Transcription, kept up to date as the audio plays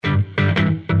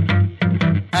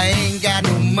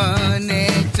money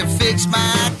to fix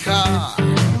my car.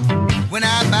 When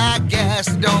I buy gas,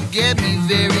 it don't get me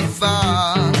very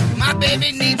far. My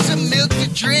baby needs some milk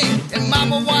to drink, and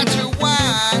mama wants her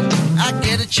wine. I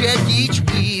get a check each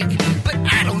week, but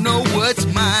I don't know what's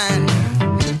mine.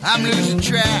 I'm losing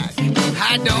track,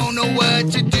 I don't know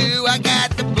what to do. I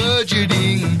got the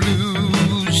budgeting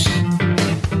blues.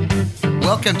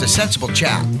 Welcome to Sensible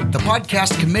Chat, the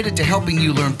podcast committed to helping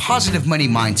you learn positive money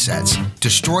mindsets,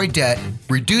 destroy debt,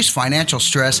 reduce financial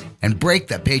stress, and break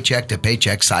the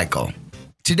paycheck-to-paycheck cycle.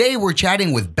 Today, we're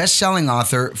chatting with best-selling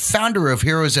author, founder of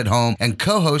Heroes at Home, and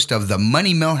co-host of the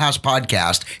Money Millhouse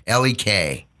podcast, Ellie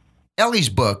Kay. Ellie's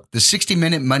book, The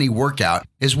 60-Minute Money Workout,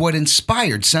 is what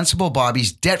inspired Sensible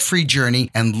Bobby's debt-free journey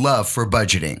and love for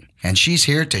budgeting. And she's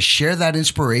here to share that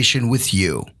inspiration with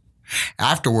you.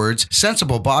 Afterwards,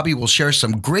 Sensible Bobby will share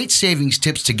some great savings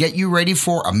tips to get you ready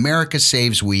for America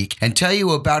Saves Week and tell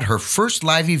you about her first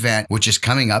live event, which is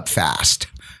coming up fast.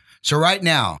 So right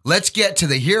now, let's get to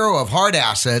the hero of hard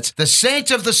assets, the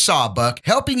saint of the sawbuck,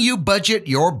 helping you budget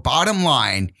your bottom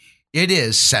line. It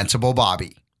is Sensible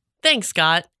Bobby. Thanks,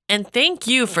 Scott. And thank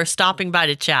you for stopping by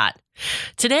to chat.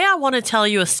 Today, I want to tell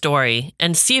you a story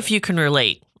and see if you can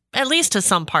relate, at least to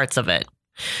some parts of it.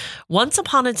 Once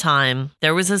upon a time,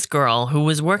 there was this girl who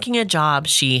was working a job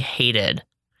she hated.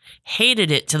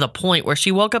 Hated it to the point where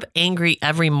she woke up angry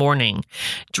every morning,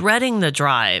 dreading the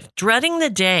drive, dreading the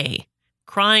day,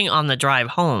 crying on the drive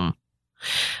home.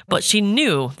 But she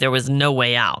knew there was no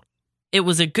way out. It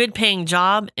was a good-paying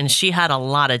job, and she had a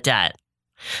lot of debt.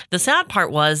 The sad part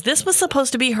was this was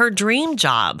supposed to be her dream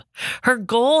job. Her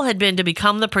goal had been to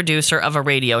become the producer of a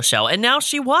radio show, and now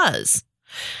she was.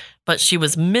 But she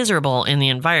was miserable in the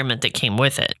environment that came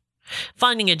with it.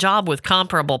 Finding a job with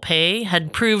comparable pay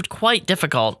had proved quite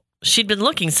difficult. She'd been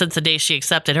looking since the day she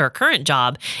accepted her current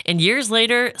job, and years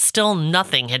later, still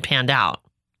nothing had panned out.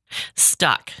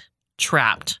 Stuck,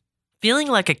 trapped, feeling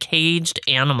like a caged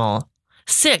animal.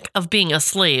 Sick of being a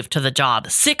slave to the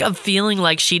job, sick of feeling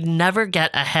like she'd never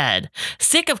get ahead,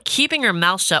 sick of keeping her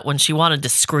mouth shut when she wanted to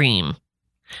scream.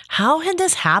 How had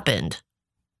this happened?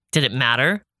 Did it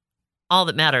matter? All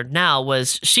that mattered now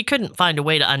was she couldn't find a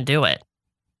way to undo it.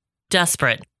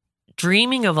 Desperate,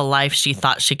 dreaming of a life she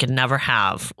thought she could never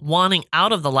have, wanting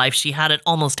out of the life she had at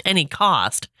almost any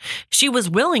cost, she was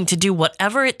willing to do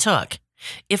whatever it took,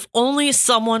 if only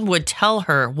someone would tell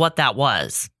her what that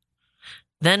was.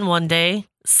 Then one day,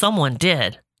 someone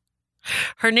did.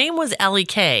 Her name was Ellie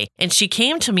Kay, and she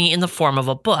came to me in the form of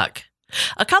a book.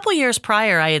 A couple years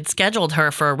prior, I had scheduled her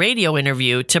for a radio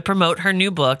interview to promote her new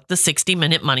book, The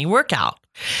 60-Minute Money Workout.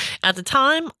 At the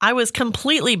time, I was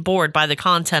completely bored by the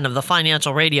content of the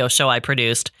financial radio show I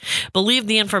produced, believed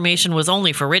the information was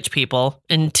only for rich people,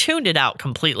 and tuned it out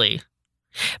completely.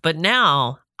 But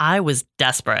now, I was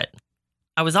desperate.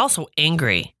 I was also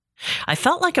angry. I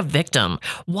felt like a victim.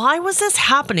 Why was this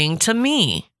happening to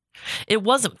me? It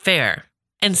wasn't fair.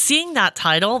 And seeing that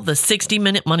title, The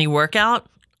 60-Minute Money Workout,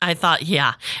 I thought,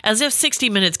 yeah, as if 60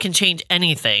 minutes can change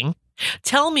anything.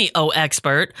 Tell me, oh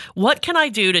expert, what can I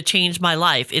do to change my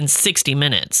life in 60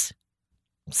 minutes?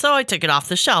 So I took it off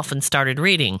the shelf and started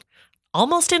reading,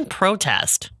 almost in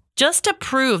protest, just to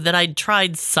prove that I'd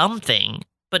tried something,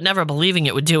 but never believing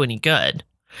it would do any good.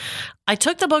 I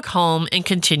took the book home and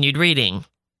continued reading,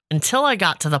 until I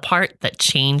got to the part that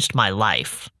changed my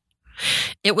life.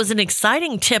 It was an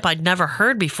exciting tip I'd never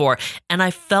heard before, and I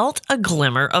felt a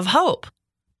glimmer of hope.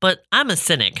 But I'm a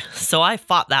cynic, so I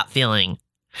fought that feeling.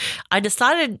 I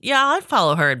decided, I'd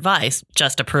follow her advice,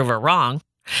 just to prove her wrong,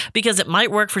 because it might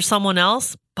work for someone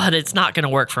else, but it's not going to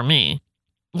work for me.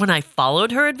 When I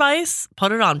followed her advice,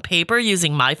 put it on paper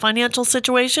using my financial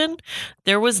situation,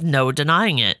 there was no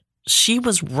denying it. She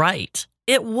was right.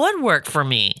 It would work for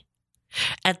me.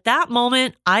 At that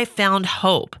moment, I found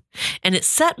hope, and it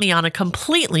set me on a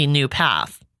completely new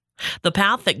path. The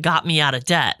path that got me out of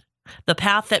debt. The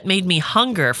path that made me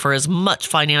hunger for as much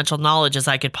financial knowledge as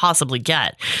I could possibly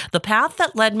get. The path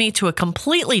that led me to a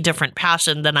completely different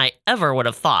passion than I ever would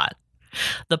have thought.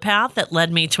 The path that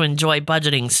led me to enjoy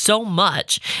budgeting so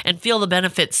much and feel the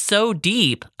benefits so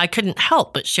deep, I couldn't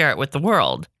help but share it with the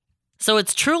world. So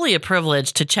it's truly a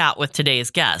privilege to chat with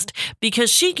today's guest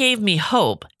because she gave me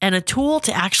hope and a tool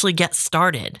to actually get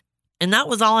started. And that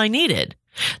was all I needed.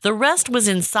 The rest was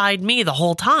inside me the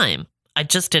whole time. I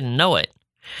just didn't know it.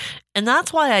 And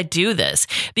that's why I do this,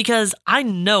 because I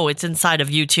know it's inside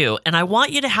of you too. And I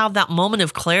want you to have that moment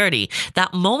of clarity,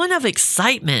 that moment of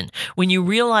excitement when you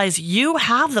realize you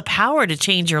have the power to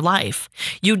change your life.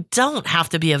 You don't have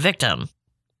to be a victim.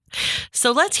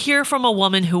 So let's hear from a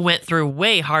woman who went through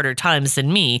way harder times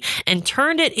than me and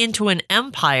turned it into an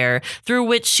empire through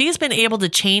which she's been able to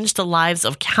change the lives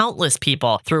of countless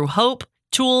people through hope,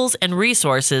 tools, and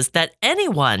resources that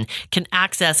anyone can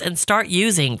access and start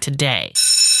using today.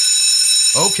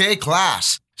 Okay,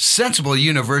 class. Sensible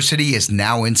University is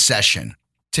now in session.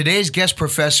 Today's guest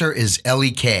professor is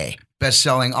Ellie Kay,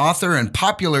 best-selling author and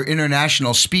popular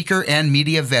international speaker and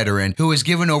media veteran who has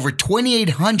given over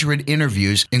 2,800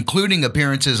 interviews, including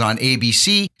appearances on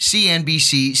ABC,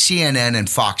 CNBC, CNN, and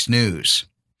Fox News.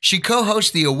 She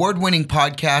co-hosts the award-winning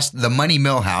podcast The Money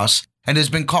Millhouse and has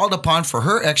been called upon for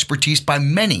her expertise by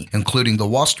many, including the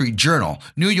Wall Street Journal,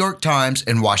 New York Times,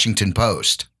 and Washington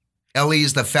Post. Ellie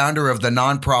is the founder of the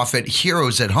nonprofit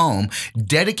Heroes at Home,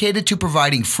 dedicated to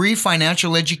providing free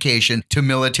financial education to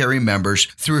military members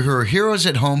through her Heroes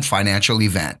at Home financial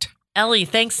event. Ellie,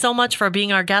 thanks so much for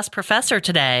being our guest professor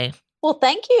today. Well,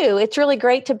 thank you. It's really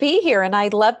great to be here, and I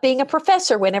love being a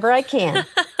professor whenever I can.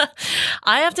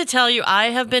 I have to tell you,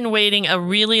 I have been waiting a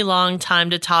really long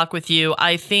time to talk with you.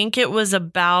 I think it was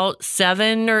about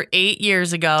 7 or 8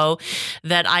 years ago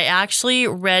that I actually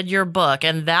read your book,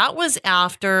 and that was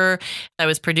after I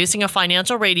was producing a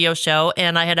financial radio show,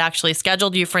 and I had actually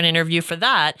scheduled you for an interview for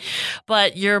that.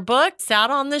 But your book sat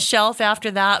on the shelf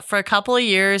after that for a couple of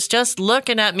years, just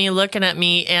looking at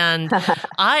me, and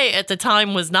I, at the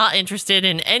time, was not interested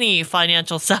in any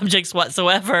financial subjects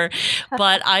whatsoever.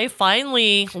 But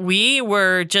we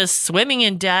were just swimming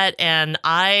in debt, and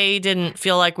I didn't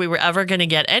feel like we were ever going to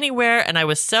get anywhere. And I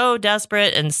was so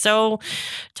desperate and so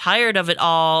tired of it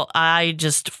all. I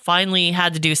just finally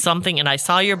had to do something. And I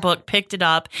saw your book, picked it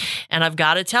up, and I've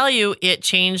got to tell you, it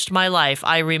changed my life.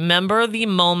 I remember the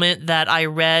moment that I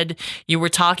read you were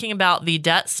talking about the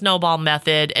debt snowball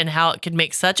method and how it could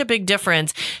make such a big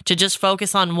difference to just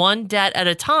focus on one debt at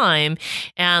a time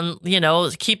and,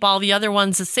 keep all the other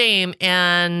ones the same,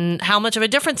 and how much of a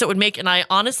difference it would make. And I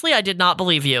did not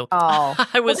believe you. Oh,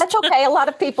 that's okay. A lot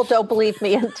of people don't believe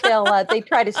me until they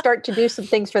try to start to do some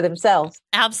things for themselves.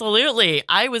 Absolutely.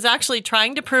 I was actually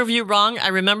trying to prove you wrong. I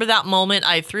remember that moment.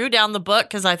 I threw down the book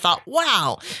because I thought,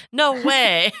 wow, no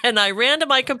way. And I ran to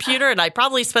my computer, and I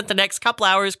probably spent the next couple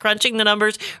hours crunching the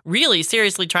numbers, really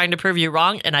seriously trying to prove you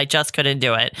wrong. And I just couldn't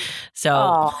do it. So,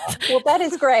 well, that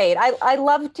is great. I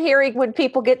loved hearing when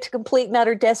people get to complete and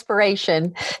utter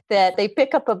desperation that they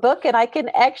pick up a book, and I can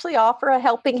actually offer a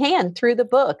helping hand through the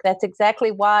book. That's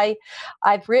exactly why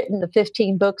I've written the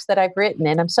 15 books that I've written.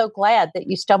 And I'm so glad that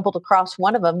you stumbled across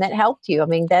one of them that helped you. I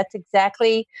mean, that's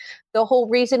exactly the whole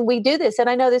reason we do this. And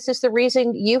I know this is the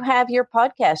reason you have your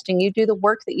podcast and you do the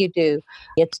work that you do.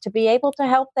 It's to be able to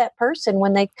help that person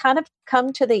when they kind of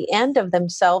come to the end of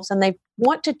themselves and they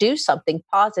want to do something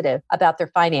positive about their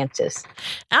finances.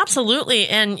 Absolutely.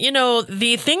 And,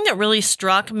 the thing that really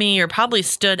struck me or probably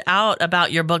stood out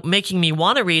about your book, making me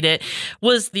want to read it,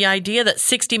 was the idea that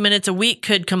 60 minutes a week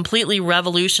could completely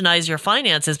revolutionize your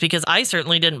finances, because I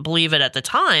certainly didn't believe it at the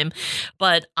time,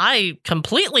 but I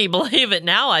completely believe it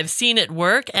now. I've seen it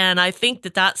work, and I think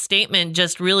that statement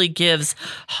just really gives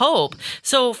hope.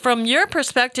 So from your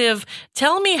perspective,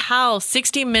 tell me how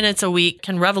 60 minutes a week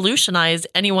can revolutionize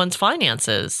anyone's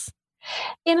finances.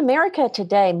 In America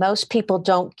today, most people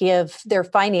don't give their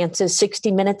finances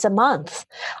 60 minutes a month.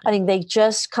 I think they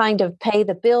just kind of pay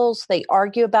the bills. They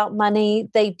argue about money.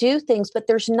 They do things, but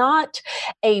there's not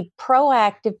a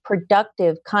proactive,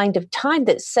 productive kind of time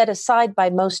that's set aside by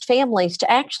most families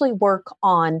to actually work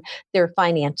on their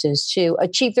finances, to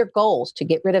achieve their goals, to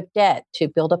get rid of debt, to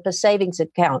build up a savings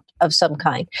account of some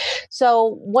kind.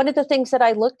 So one of the things that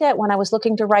I looked at when I was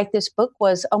looking to write this book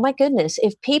was, oh my goodness,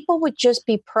 if people would just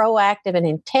be proactive and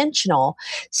intentional,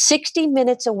 60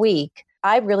 minutes a week,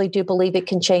 I really do believe it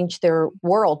can change their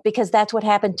world, because that's what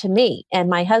happened to me and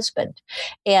my husband.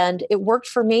 And it worked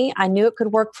for me. I knew it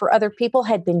could work for other people,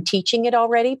 had been teaching it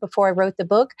already before I wrote the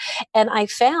book. And I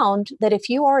found that if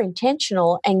you are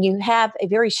intentional and you have a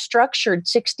very structured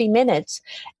 60 minutes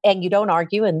and you don't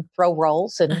argue and throw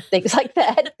rolls and things like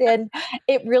that, then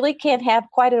it really can have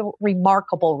quite a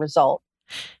remarkable result.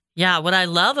 Yeah, what I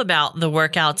love about the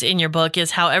workouts in your book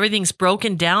is how everything's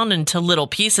broken down into little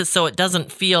pieces so it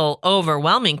doesn't feel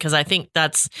overwhelming, because I think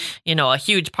that's, a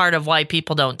huge part of why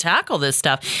people don't tackle this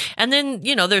stuff. And then,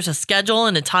 there's a schedule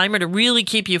and a timer to really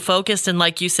keep you focused and,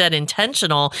 like you said,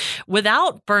 intentional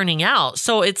without burning out.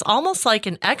 So it's almost like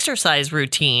an exercise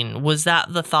routine. Was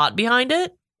that the thought behind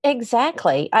it?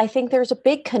 Exactly. I think there's a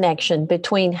big connection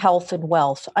between health and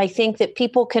wealth. I think that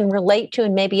people can relate to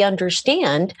and maybe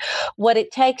understand what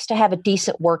it takes to have a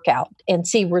decent workout and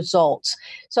see results.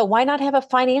 So why not have a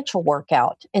financial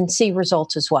workout and see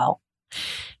results as well?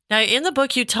 Now, in the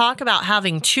book, you talk about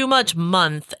having too much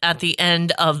month at the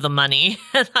end of the money.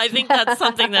 And I think that's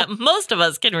something that most of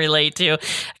us can relate to,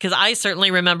 because I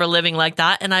certainly remember living like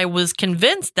that. And I was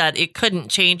convinced that it couldn't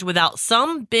change without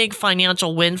some big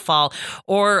financial windfall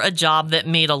or a job that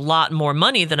made a lot more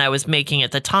money than I was making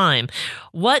at the time.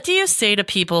 What do you say to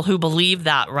people who believe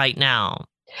that right now?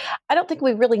 I don't think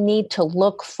we really need to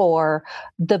look for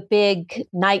the big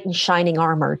knight in shining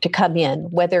armor to come in,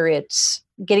 whether it's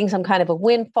getting some kind of a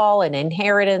windfall, an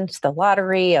inheritance, the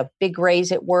lottery, a big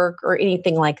raise at work, or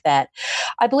anything like that.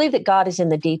 I believe that God is in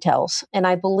the details. And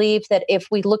I believe that if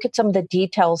we look at some of the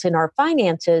details in our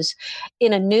finances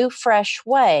in a new, fresh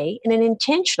way, in an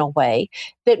intentional way,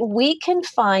 that we can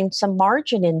find some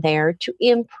margin in there to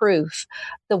improve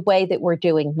the way that we're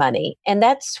doing money. And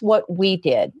that's what we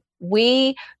did.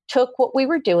 We took what we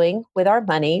were doing with our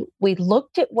money. We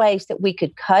looked at ways that we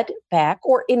could cut back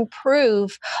or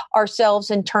improve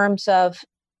ourselves in terms of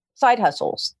side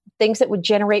hustles, things that would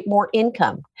generate more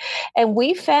income. And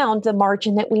we found the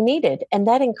margin that we needed. And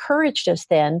that encouraged us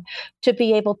then to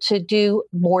be able to do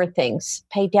more things,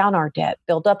 pay down our debt,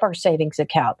 build up our savings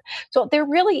account. So there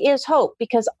really is hope,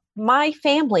 because my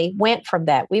family went from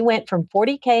that. We went from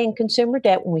 $40K in consumer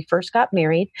debt when we first got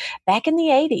married back in the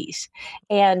 80s.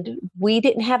 And we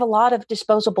didn't have a lot of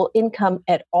disposable income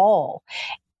at all.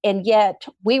 And yet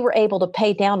we were able to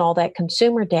pay down all that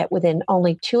consumer debt within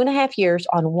only 2.5 years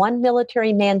on one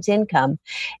military man's income.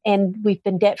 And we've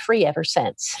been debt free ever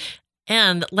since.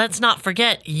 And let's not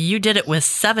forget, you did it with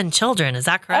 7 children. Is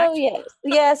that correct? Oh, yes.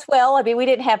 Yes. Well, I mean, we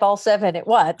didn't have all 7 at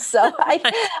once. So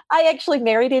I actually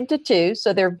married into 2.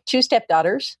 So there are 2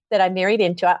 stepdaughters that I married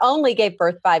into. I only gave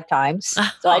birth 5 times.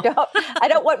 So I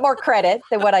don't want more credit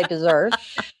than what I deserve.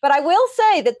 But I will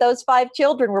say that those 5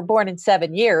 children were born in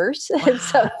 7 years. Wow. And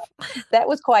so that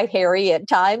was quite hairy at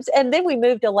times. And then we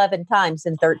moved 11 times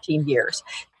in 13 years.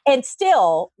 And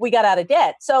still, we got out of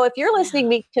debt. So if you're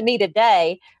listening to me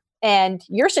today, and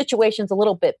your situation's a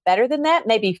little bit better than that,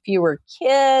 maybe fewer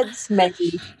kids,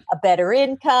 maybe a better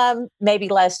income, maybe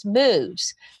less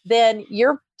moves, then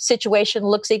your situation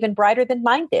looks even brighter than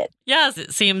mine did. Yes,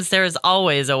 it seems there's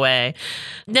always a way.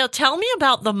 Now, tell me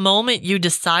about the moment you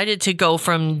decided to go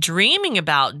from dreaming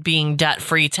about being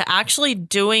debt-free to actually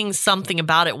doing something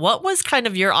about it. What was kind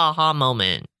of your aha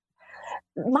moment?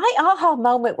 My aha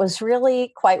moment was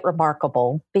really quite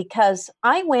remarkable, because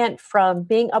I went from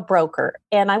being a broker,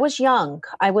 and I was young.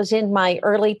 I was in my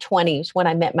early 20s when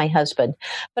I met my husband,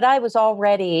 but I was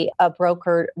already a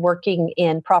broker working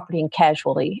in property and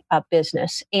casualty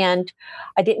business. And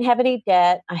I didn't have any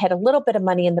debt. I had a little bit of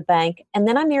money in the bank. And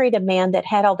then I married a man that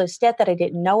had all this debt that I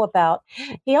didn't know about.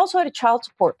 He also had a child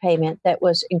support payment that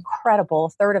was incredible, a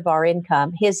third of our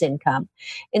income, his income.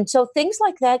 And so things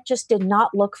like that just did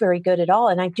not look very good at all.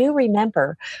 And I do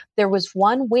remember there was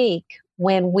one week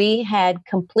when we had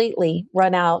completely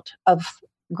run out of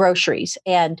groceries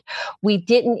and we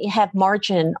didn't have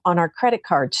margin on our credit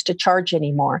cards to charge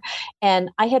anymore. And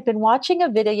I had been watching a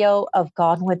video of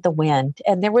Gone with the Wind.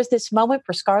 And there was this moment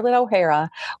for Scarlett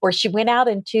O'Hara where she went out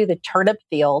into the turnip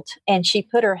field and she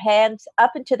put her hands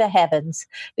up into the heavens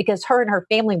because her and her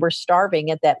family were starving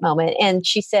at that moment. And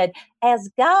she said, "As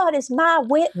God is my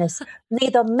witness,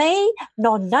 neither me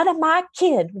nor none of my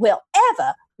kin will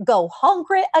ever go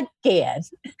hungry again."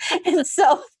 And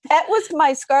so that was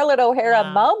my Scarlett O'Hara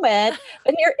moment.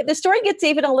 But here, the story gets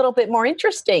even a little bit more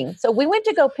interesting. So we went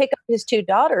to go pick up his 2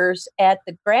 daughters at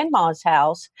the grandma's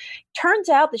house. Turns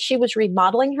out that she was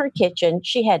remodeling her kitchen.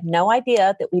 She had no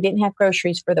idea that we didn't have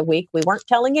groceries for the week. We weren't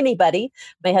telling anybody.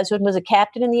 My husband was a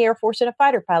captain in the Air Force and a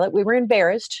fighter pilot. We were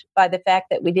embarrassed by the fact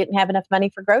that we didn't have enough money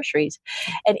for groceries.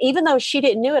 And even though she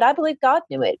didn't know it, I believe God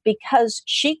knew it, because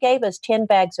she gave us 10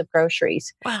 bags of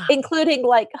groceries, including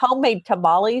like homemade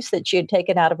tamales that she had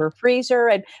taken out of her freezer,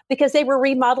 and because they were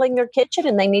remodeling their kitchen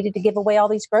and they needed to give away all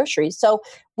these groceries. So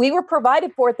we were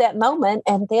provided for at that moment.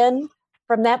 And then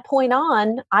from that point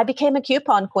on, I became a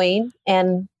coupon queen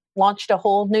and launched a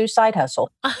whole new side hustle.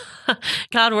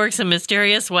 God works in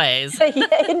mysterious ways.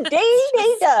 Yeah, indeed,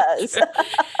 he does.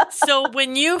 So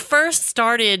when you first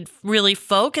started really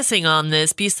focusing on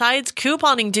this, besides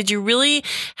couponing, did you really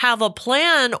have a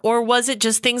plan, or was it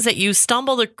just things that you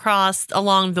stumbled across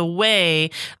along the way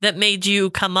that made you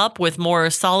come up with more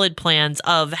solid plans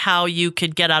of how you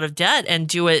could get out of debt and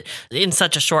do it in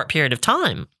such a short period of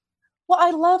time? Well,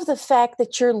 I love the fact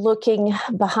that you're looking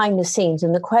behind the scenes,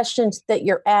 and the questions that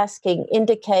you're asking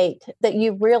indicate that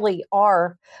you really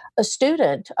are a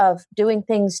student of doing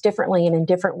things differently and in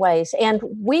different ways. And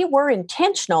we were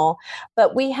intentional,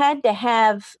 but we had to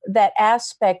have that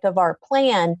aspect of our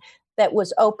plan that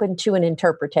was open to an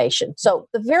interpretation. So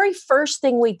the very first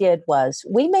thing we did was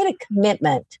we made a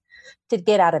commitment to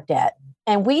get out of debt.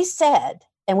 And we said,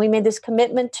 and we made this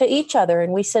commitment to each other,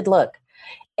 and we said, look,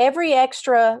 every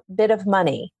extra bit of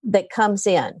money that comes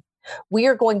in, we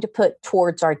are going to put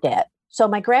towards our debt. So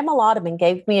my grandma Laudeman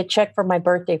gave me a check for my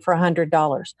birthday for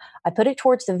 $100. I put it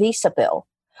towards the Visa bill.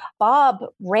 Bob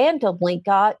randomly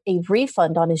got a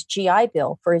refund on his GI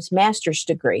Bill for his master's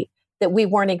degree that we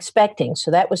weren't expecting. So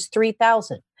that was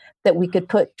 $3,000 that we could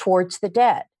put towards the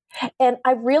debt. And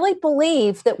I really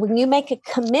believe that when you make a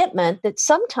commitment, that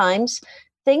sometimes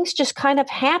things just kind of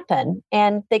happen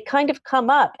and they kind of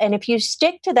come up. And if you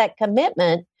stick to that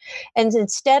commitment, and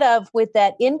instead of with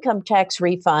that income tax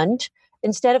refund,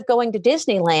 instead of going to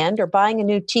Disneyland or buying a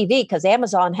new TV, because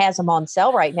Amazon has them on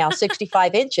sale right now,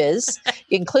 65 inches,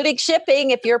 including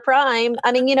shipping if you're Prime.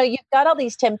 I mean, you've got all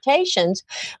these temptations.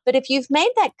 But if you've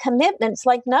made that commitment, it's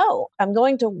like, no, I'm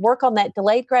going to work on that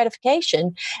delayed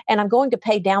gratification and I'm going to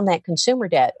pay down that consumer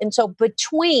debt. And so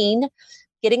between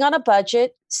getting on a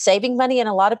budget, saving money in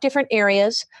a lot of different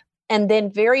areas, and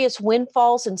then various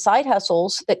windfalls and side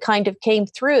hustles that kind of came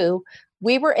through,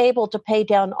 we were able to pay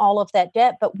down all of that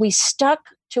debt, but we stuck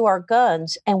to our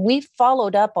guns and we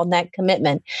followed up on that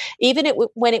commitment, even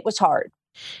when it was hard.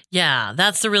 Yeah,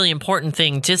 that's the really important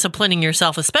thing, disciplining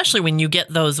yourself, especially when you get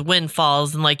those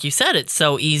windfalls. And like you said, it's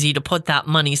so easy to put that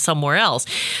money somewhere else.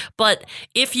 But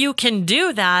if you can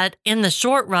do that in the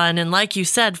short run, and like you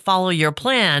said, follow your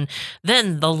plan,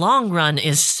 then the long run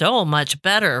is so much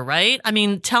better, right? I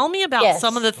mean, tell me about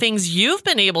some of the things you've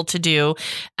been able to do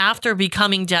after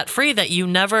becoming debt-free that you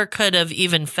never could have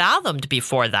even fathomed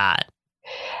before that.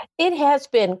 It has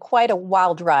been quite a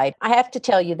wild ride. I have to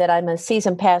tell you that I'm a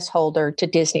season pass holder to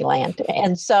Disneyland.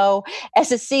 And so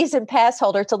as a season pass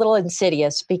holder, it's a little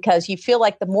insidious because you feel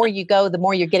like the more you go, the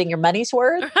more you're getting your money's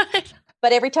worth. Right.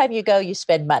 But every time you go, you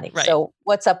spend money. Right. So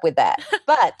what's up with that?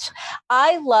 But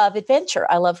I love adventure.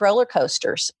 I love roller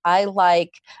coasters. I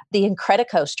like the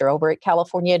Incredicoaster over at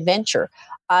California Adventure.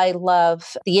 I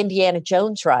love the Indiana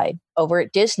Jones ride over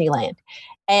at Disneyland.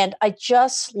 And I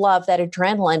just love that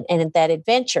adrenaline and that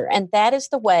adventure. And that is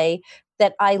the way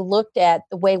that I looked at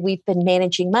the way we've been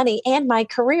managing money and my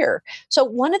career. So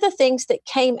one of the things that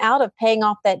came out of paying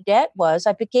off that debt was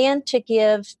I began to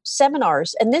give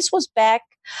seminars. And this was back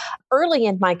early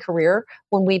in my career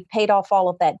when we paid off all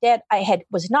of that debt. I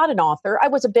was not an author. I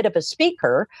was a bit of a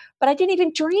speaker, but I didn't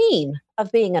even dream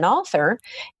of being an author.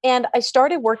 And I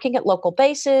started working at local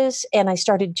bases and I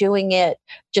started doing it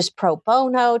just pro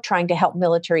bono, trying to help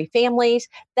military families.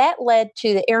 That led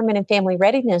to the Airmen and Family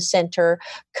Readiness Center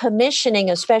commissioning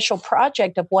a special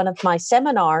project of one of my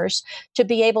seminars to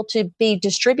be able to be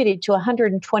distributed to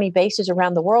 120 bases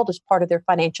around the world as part of their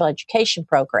financial education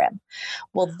program.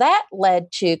 Well, that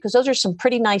led to, because those are some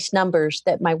pretty nice numbers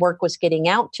that my work was getting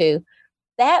out to,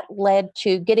 that led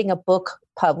to getting a book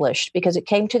published because it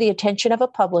came to the attention of a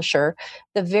publisher.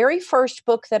 The very first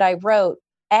book that I wrote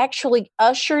actually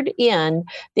ushered in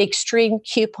the extreme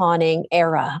couponing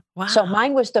era. Wow. So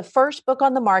mine was the first book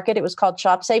on the market. It was called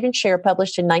Shop, Save, and Share,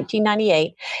 published in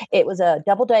 1998. It was a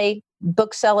Doubleday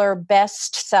bookseller,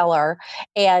 bestseller,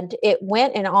 and it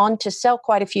went on to sell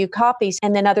quite a few copies.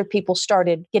 And then other people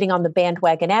started getting on the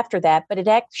bandwagon after that. But it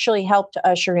actually helped to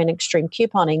usher in extreme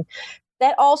couponing.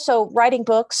 That also, writing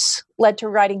books led to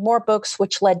writing more books,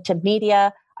 which led to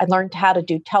media. I learned how to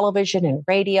do television and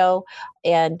radio,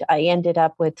 and I ended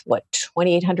up with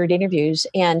 2,800 interviews,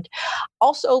 and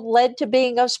also led to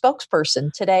being a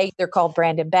spokesperson. Today, they're called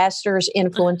brand ambassadors,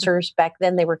 influencers. Back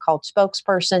then, they were called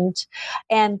spokespersons,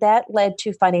 and that led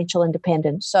to financial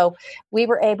independence. So we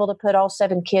were able to put all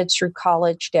 7 kids through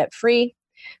college debt-free.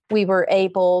 We were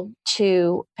able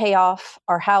to pay off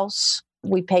our house.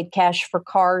 We paid cash for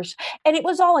cars, and it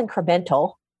was all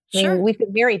incremental. Sure. I mean, we've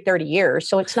been married 30 years,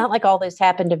 so it's not like all this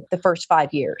happened in the first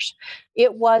 5 years.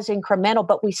 It was incremental,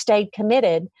 but we stayed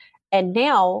committed. And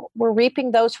now we're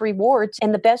reaping those rewards.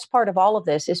 And the best part of all of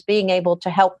this is being able to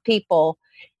help people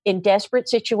in desperate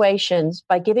situations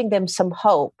by giving them some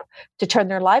hope to turn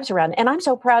their lives around. And I'm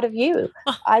so proud of you.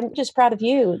 I'm just proud of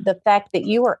you, the fact that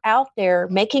you are out there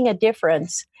making a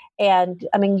difference. And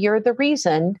I mean, you're the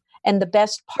reason and the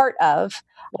best part of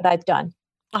what I've done.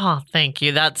 Oh, thank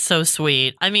you. That's so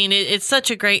sweet. I mean, it's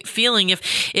such a great feeling.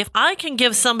 If I can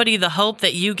give somebody the hope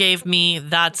that you gave me,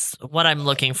 that's what I'm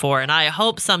looking for. And I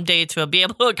hope someday to be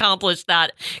able to accomplish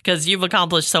that, because you've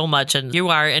accomplished so much and you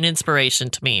are an inspiration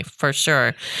to me for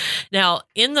sure. Now,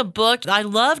 in the book, I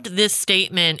loved this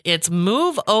statement. It's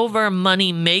move over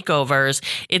money makeovers.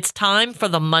 It's time for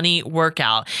the money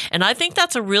workout. And I think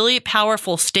that's a really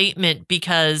powerful statement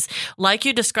because, like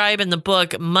you describe in the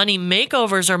book, money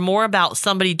makeovers are more about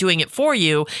somebody doing it for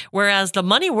you, whereas the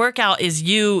money workout is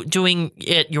you doing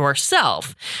it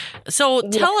yourself. So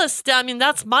tell us, I mean,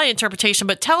 that's my interpretation,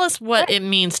 but tell us what it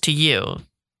means to you.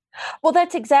 Well,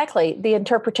 that's exactly the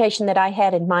interpretation that I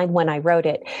had in mind when I wrote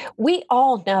it. We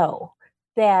all know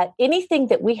that anything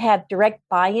that we have direct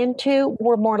buy-in to,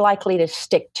 we're more likely to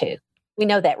stick to. We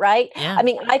know that, right? Yeah. I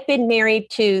mean, I've been married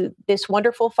to this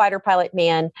wonderful fighter pilot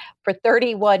man for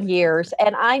 31 years,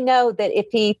 and I know that if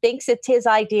he thinks it's his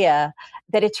idea,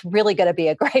 that it's really going to be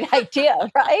a great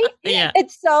idea, right? Yeah. And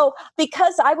so,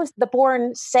 because I was the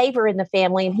born saver in the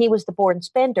family and he was the born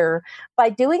spender, by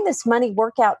doing this money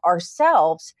workout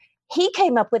ourselves, he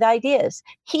came up with ideas.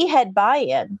 He had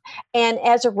buy-in. And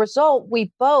as a result,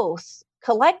 we both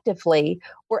collectively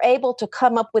were able to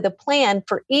come up with a plan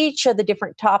for each of the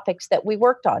different topics that we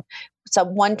worked on. So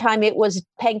one time it was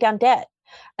paying down debt.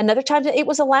 Another time it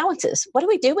was allowances. What do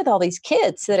we do with all these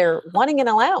kids that are wanting an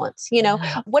allowance? You know,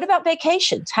 what about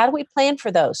vacations? How do we plan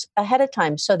for those ahead of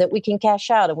time so that we can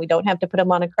cash out and we don't have to put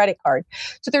them on a credit card?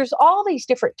 So there's all these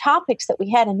different topics that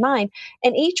we had in mind,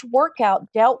 and each workout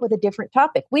dealt with a different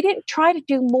topic. We didn't try to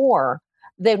do more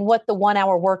than what the 1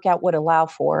 hour workout would allow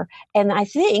for. And I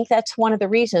think that's one of the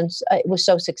reasons it was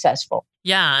so successful.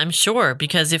 Yeah, I'm sure,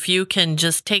 because if you can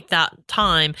just take that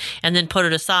time and then put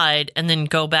it aside and then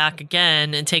go back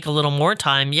again and take a little more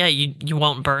time, you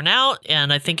won't burn out.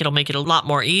 And I think it'll make it a lot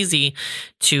more easy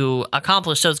to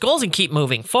accomplish those goals and keep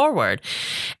moving forward.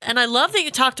 And I love that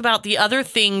you talked about the other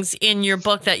things in your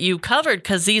book that you covered,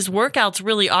 because these workouts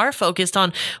really are focused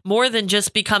on more than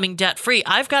just becoming debt free.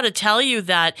 I've got to tell you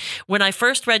that when I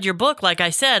first read your book, like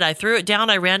I said, I threw it down,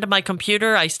 I ran to my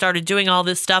computer, I started doing all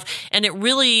this stuff, and it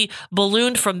really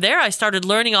ballooned from there. I started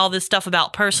learning all this stuff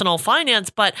about personal finance,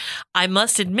 but I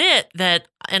must admit that,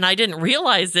 and I didn't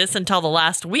realize this until the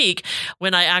last week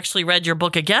when I actually read your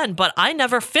book again, but I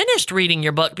never finished reading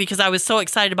your book because I was so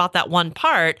excited about that one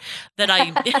part that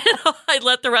I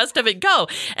let the rest of it go.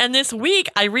 And this week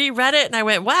I reread it and I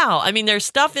went, wow, I mean, there's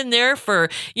stuff in there for,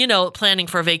 planning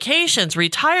for vacations,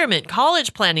 retirement,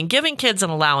 college planning, giving kids an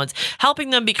allowance,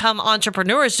 helping them become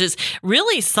entrepreneurs, just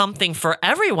really something for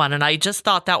everyone. And I just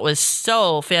thought that was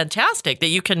so fantastic that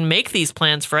you can make these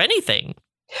plans for anything.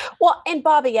 Well, and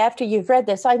Bobby, after you've read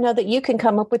this, I know that you can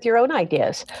come up with your own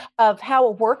ideas of how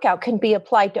a workout can be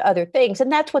applied to other things.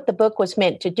 And that's what the book was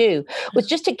meant to do, was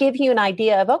just to give you an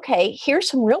idea of, okay, here's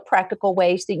some real practical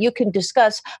ways that you can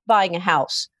discuss buying a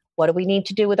house. What do we need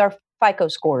to do with our FICO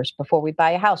scores before we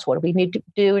buy a house? What do we need to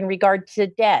do in regard to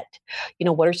debt?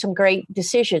 What are some great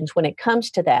decisions when it comes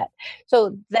to that?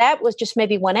 So that was just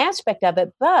maybe one aspect of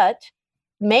it, but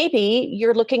maybe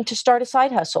you're looking to start a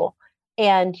side hustle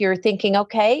and you're thinking,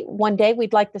 okay, one day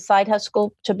we'd like the side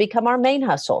hustle to become our main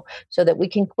hustle so that we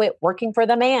can quit working for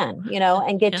the man,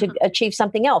 and get to achieve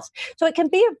something else. So it can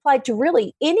be applied to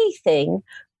really anything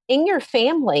in your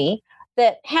family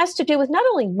that has to do with not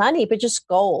only money, but just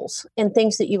goals and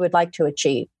things that you would like to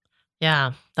achieve.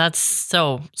 Yeah, that's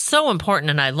so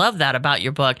important. And I love that about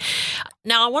your book.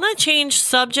 Now, I want to change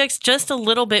subjects just a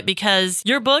little bit because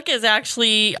your book is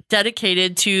actually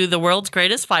dedicated to the world's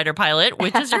greatest fighter pilot,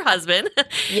 which is your husband.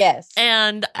 Yes.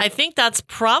 And I think that's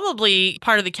probably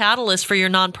part of the catalyst for your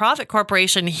nonprofit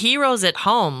corporation, Heroes at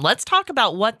Home. Let's talk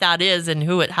about what that is and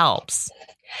who it helps.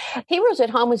 Heroes at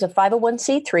Home is a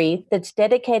 501c3 that's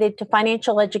dedicated to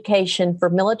financial education for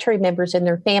military members and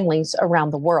their families around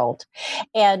the world.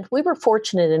 And we were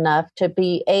fortunate enough to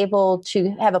be able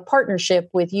to have a partnership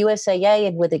with USAA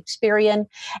and with Experian,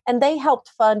 and they helped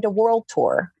fund a world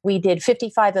tour. We did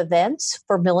 55 events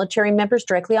for military members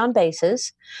directly on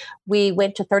bases. We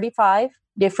went to 35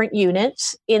 different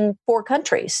units in 4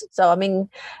 countries. So, I mean,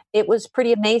 it was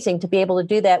pretty amazing to be able to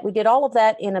do that. We did all of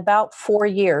that in about 4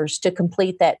 years to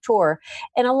complete that tour.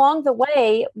 And along the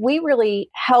way, we really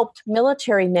helped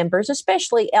military members,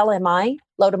 especially LMI,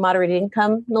 low to moderate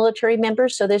income military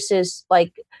members. So this is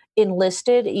like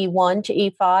enlisted E1 to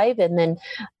E5, and then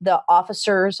the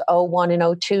officers O1 and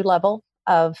O2 level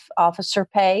of officer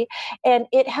pay. And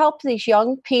it helped these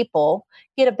young people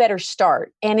get a better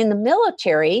start. And in the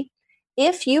military,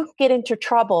 if you get into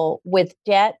trouble with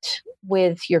debt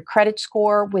with your credit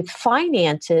score, with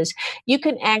finances, you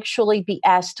can actually be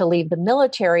asked to leave the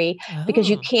military because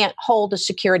you can't hold a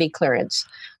security clearance.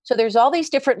 So there's all these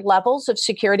different levels of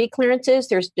security clearances.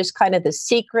 There's just kind of the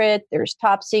secret, there's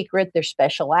top secret, there's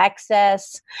special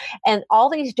access, and all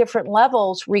these different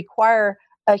levels require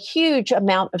a huge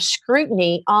amount of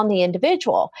scrutiny on the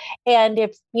individual. And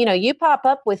if, you pop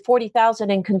up with 40,000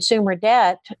 in consumer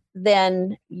debt,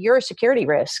 then you're a security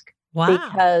risk. Wow.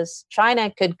 Because China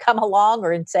could come along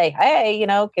and say, hey,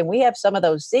 can we have some of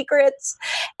those secrets?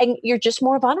 And you're just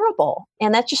more vulnerable.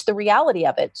 And that's just the reality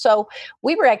of it. So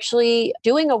we were actually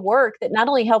doing a work that not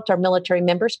only helped our military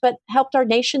members, but helped our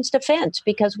nation's defense,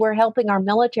 because we're helping our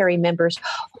military members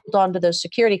hold on to those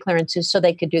security clearances so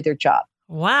they could do their job.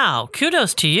 Wow.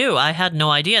 Kudos to you. I had no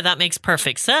idea. That makes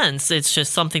perfect sense. It's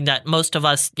just something that most of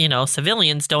us,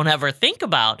 civilians don't ever think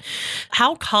about.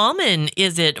 How common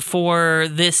is it for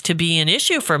this to be an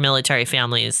issue for military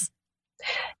families?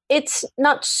 It's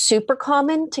not super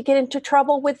common to get into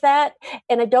trouble with that.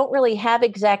 And I don't really have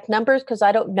exact numbers because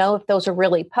I don't know if those are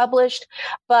really published.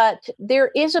 But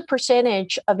there is a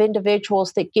percentage of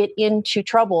individuals that get into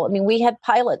trouble. I mean, we had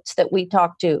pilots that we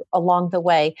talked to along the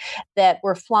way that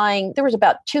were flying. There was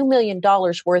about $2 million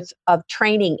worth of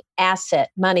training asset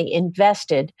money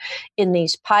invested in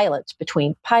these pilots,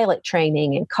 between pilot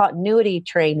training and continuity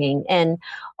training and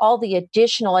all the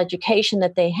additional education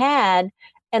that they had.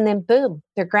 And then boom,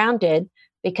 they're grounded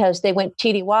because they went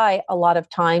TDY a lot of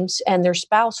times, and their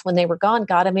spouse, when they were gone,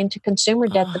 got them into consumer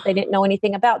debt that they didn't know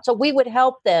anything about. So we would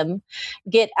help them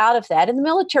get out of that. And the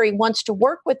military wants to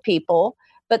work with people,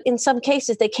 but in some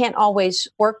cases, they can't always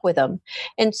work with them.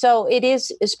 And so it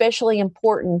is especially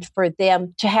important for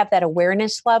them to have that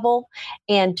awareness level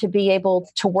and to be able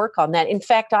to work on that. In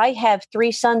fact, I have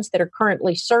 3 sons that are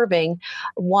currently serving.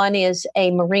 One is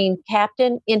a Marine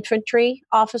captain, infantry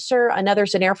officer.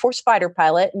 Another's an Air Force fighter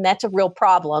pilot. And that's a real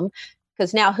problem,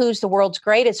 because now who's the world's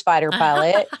greatest fighter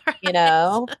pilot?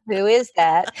 Who is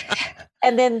that?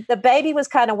 And then the baby was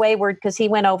kind of wayward because he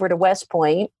went over to West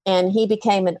Point and he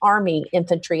became an Army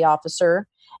infantry officer.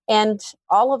 And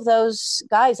all of those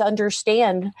guys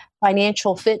understand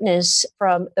financial fitness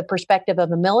from the perspective of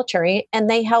the military,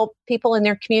 and they help people in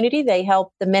their community. They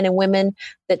help the men and women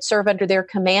that serve under their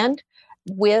command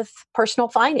with personal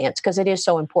finance, because it is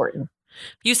so important.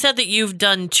 You said that you've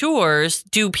done tours.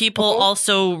 Do people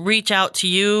also reach out to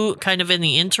you kind of in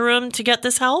the interim to get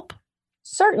this help?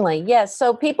 Certainly, yes.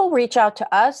 So people reach out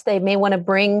to us. They may want to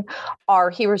bring our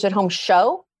Heroes at Home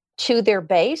show to their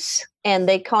base, and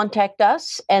they contact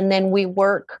us. And then we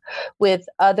work with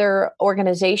other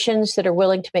organizations that are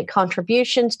willing to make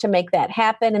contributions to make that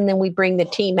happen. And then we bring the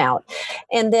team out.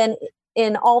 And then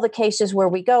in all the cases where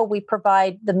we go, we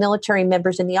provide the military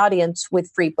members in the audience with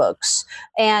free books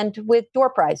and with door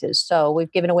prizes. So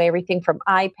we've given away everything from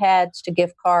iPads to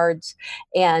gift cards,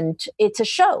 and it's a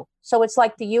show. So it's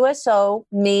like the USO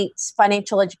meets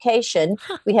financial education.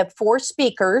 We have 4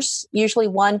 speakers, usually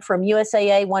one from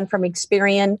USAA, one from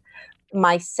Experian,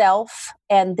 myself,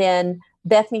 and then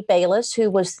Bethany Bayless,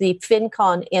 who was the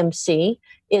FinCon MC,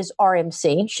 is our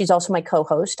MC. She's also my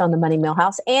co-host on the Money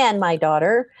Millhouse, and my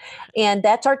daughter. And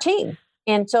that's our team.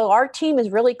 And so our team is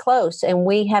really close, and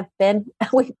we've been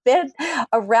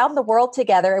around the world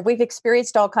together, and we've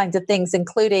experienced all kinds of things,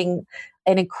 including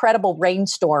an incredible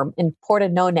rainstorm in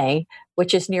Pordenone,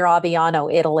 which is near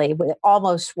Aviano, Italy. It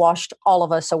almost washed all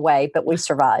of us away, but we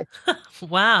survived.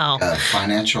 Wow.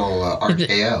 Financial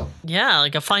RKO. Yeah,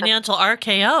 like a financial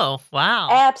RKO. Wow.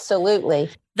 Absolutely.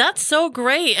 That's so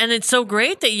great. And it's so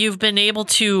great that you've been able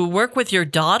to work with your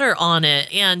daughter on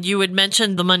it. And you had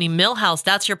mentioned the Money Millhouse.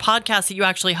 That's your podcast that you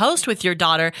actually host with your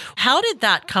daughter. How did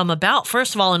that come about,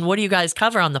 first of all, and what do you guys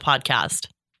cover on the podcast?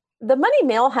 The Money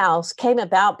Millhouse came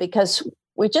about because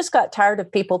we just got tired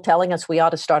of people telling us we ought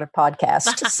to start a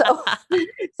podcast.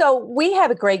 So we have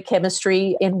a great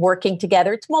chemistry in working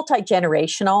together. It's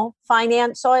multi-generational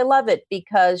finance. So I love it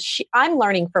because I'm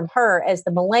learning from her as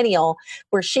the millennial,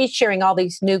 where she's sharing all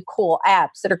these new cool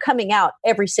apps that are coming out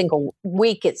every single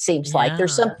week. It seems like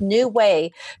there's some new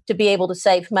way to be able to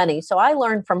save money. So I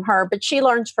learn from her, but she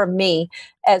learns from me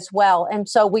as well. And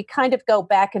so we kind of go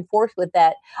back and forth with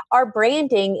that. Our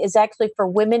branding is actually for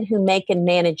women who make and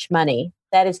manage money.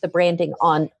 That is the branding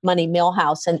on Money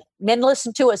Millhouse. And men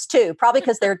listen to us too, probably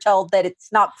because they're told that it's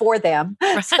not for them.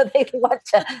 Right. So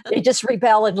they just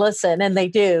rebel and listen, and they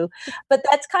do. But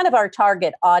that's kind of our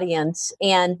target audience.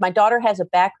 And my daughter has a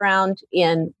background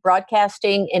in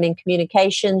broadcasting and in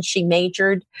communications. She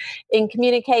majored in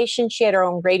communication. She had her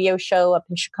own radio show up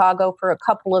in Chicago for a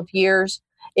couple of years.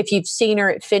 if you've seen her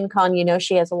at FinCon, you know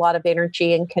she has a lot of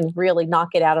energy and can really knock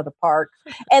it out of the park.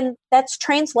 And that's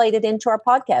translated into our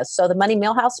podcast. So the Money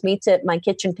Millhouse meets at my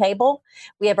kitchen table.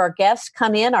 We have our guests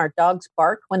come in, our dogs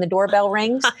bark when the doorbell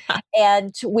rings,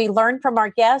 and we learn from our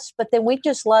guests, but then we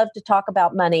just love to talk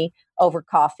about money over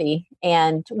coffee.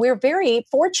 And we're very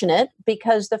fortunate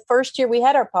because the first year we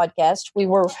had our podcast, we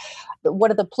were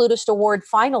one of the Plutist Award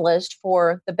finalists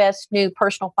for the best new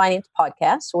personal finance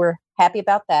podcast. So we're happy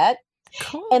about that.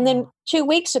 Cool. And then 2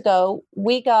 weeks ago,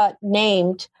 we got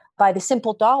named by the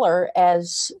Simple Dollar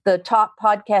as the top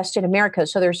podcast in America.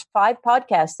 So there's 5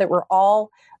 podcasts that were all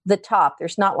the top.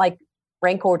 There's not like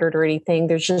rank ordered or anything.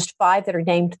 There's just 5 that are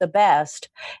named the best.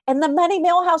 And the Money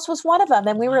Millhouse was one of them.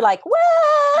 And we were like,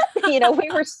 what? You know, we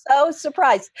were so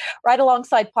surprised, right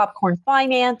alongside Popcorn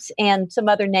Finance and some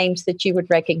other names that you would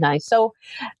recognize. So,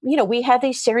 you know, we have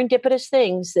these serendipitous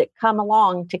things that come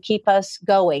along to keep us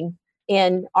going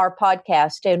in our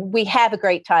podcast, and we have a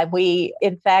great time. We,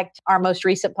 in fact, our most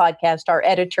recent podcast, our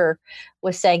editor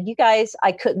was saying, you guys,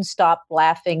 I couldn't stop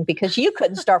laughing because you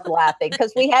couldn't stop laughing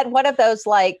because we had one of those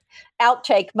like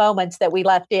outtake moments that we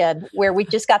left in where we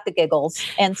just got the giggles.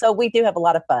 And so we do have a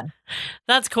lot of fun.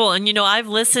 That's cool. And, you know, I've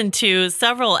listened to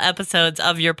several episodes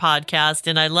of your podcast,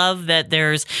 and I love that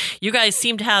you guys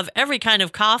seem to have every kind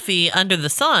of coffee under the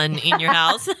sun in your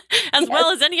house, as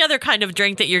well as any other kind of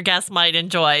drink that your guests might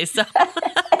enjoy. So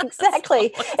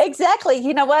Exactly.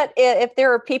 You know what? If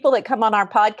there are people that come on our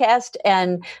podcast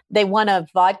and they want a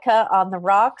vodka on the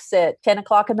rocks at 10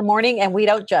 o'clock in the morning, and we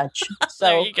don't judge. So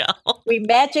there you go. We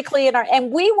magically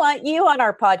and we want you on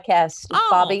our podcast,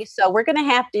 Bobby. So we're going to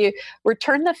have to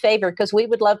return the favor because we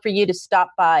would love for you to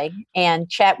stop by and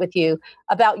chat with you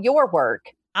about your work.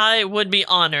 I would be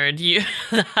honored.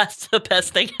 That's the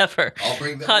best thing ever. I'll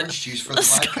bring the orange juice for the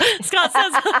vodka. Scott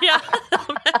says, yeah.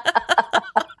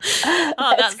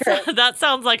 That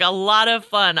sounds like a lot of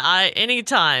fun.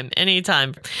 Anytime.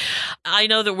 I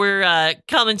know that we're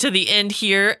coming to the end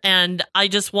here, and I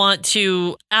just want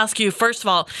to ask you, first of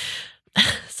all,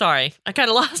 sorry, I kind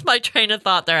of lost my train of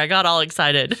thought there. I got all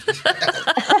excited.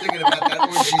 Thinking about that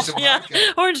orange juice and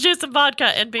vodka. Orange juice and vodka,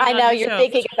 and being I know on your you're show.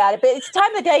 thinking about it, but it's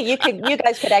time of day. You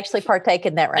guys could actually partake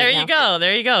in that right now.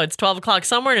 There you go. It's 12 o'clock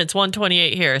somewhere, and it's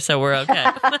 1:28 here, so we're okay.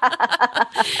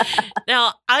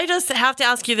 Now, I just have to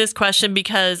ask you this question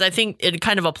because I think it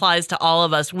kind of applies to all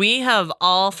of us. We have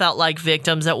all felt like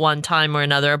victims at one time or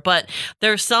another, but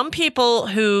there's some people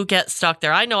who get stuck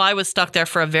there. I know I was stuck there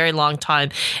for a very long time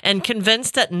and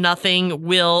convinced that nothing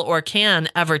will or can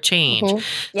ever change.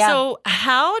 Mm-hmm. Yeah. So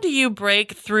how do you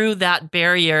break through that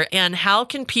barrier, and how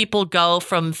can people go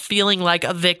from feeling like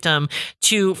a victim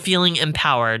to feeling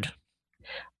empowered?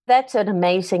 That's an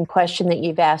amazing question that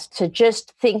you've asked, to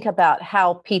just think about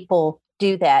how people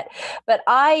do that. But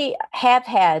I have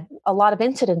had a lot of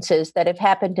incidences that have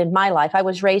happened in my life. I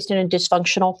was raised in a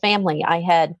dysfunctional family. I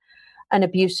had an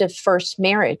abusive first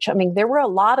marriage. I mean, there were a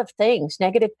lot of things,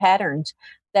 negative patterns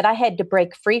that I had to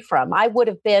break free from. I would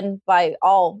have been, by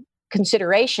all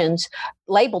considerations,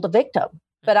 labeled a victim.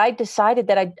 But I decided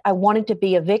that I wanted to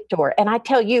be a victor. And I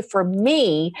tell you, for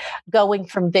me, going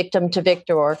from victim to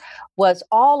victor was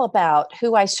all about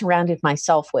who I surrounded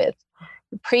myself with.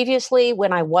 Previously,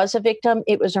 when I was a victim,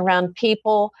 it was around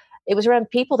people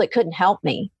that couldn't help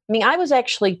me. I mean, I was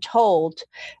actually told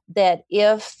that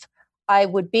if I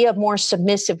would be a more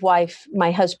submissive wife,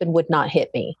 my husband would not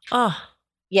hit me. Oh.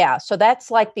 Yeah, so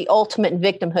that's like the ultimate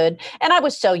victimhood. And I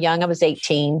was so young. I was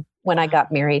 18 when I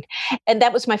got married. And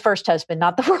that was my first husband,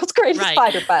 not the world's greatest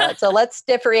fighter pilot. So let's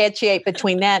differentiate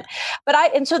between that.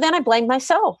 And so then I blamed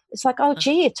myself. It's like, oh,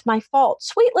 gee, it's my fault.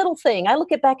 Sweet little thing. I look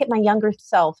back at my younger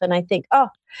self and I think, oh,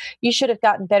 you should have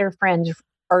gotten better friends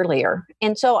earlier.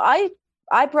 And so I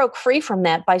broke free from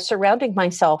that by surrounding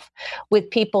myself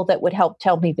with people that would help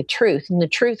tell me the truth. And the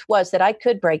truth was that I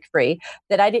could break free,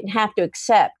 that I didn't have to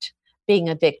accept being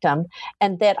a victim,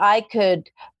 and that I could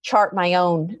chart my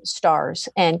own stars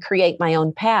and create my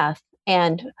own path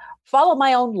and follow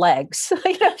my own legs,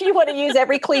 if you want to use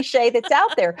every cliche that's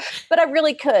out there. But I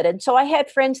really could. And so I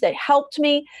had friends that helped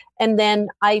me. And then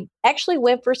I actually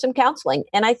went for some counseling.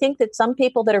 And I think that some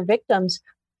people that are victims,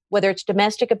 whether it's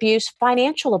domestic abuse,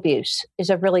 financial abuse is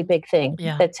a really big thing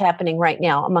that's happening right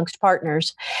now amongst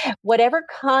partners. Whatever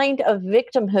kind of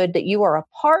victimhood that you are a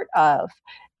part of,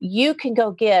 you can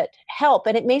go get help.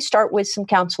 And it may start with some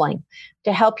counseling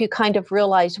to help you kind of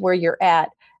realize where you're at,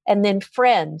 and then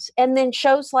friends, and then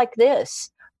shows like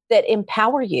this that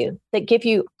empower you, that give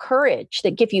you courage,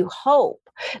 that give you hope,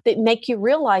 that make you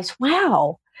realize,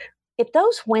 wow, if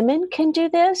those women can do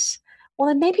this, well,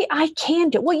 then maybe I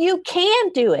can do it. Well, you can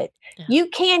do it. Yeah. You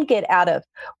can get out of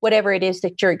whatever it is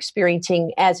that you're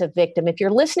experiencing as a victim. If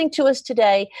you're listening to us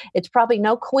today, it's probably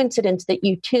no coincidence that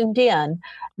you tuned in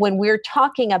when we're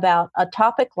talking about a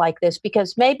topic like this,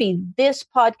 because maybe this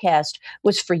podcast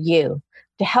was for you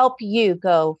to help you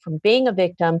go from being a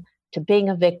victim to being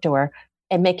a victor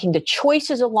and making the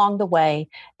choices along the way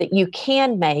that you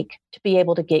can make to be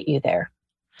able to get you there.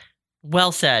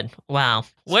 Well said. Wow.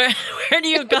 Where do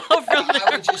you go from there? I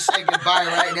would just say goodbye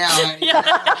right now. Honey. Yeah,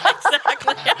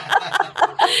 exactly.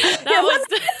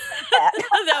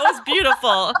 That was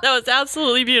beautiful. That was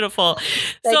absolutely beautiful.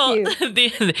 Thank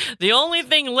you. The only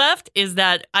thing left is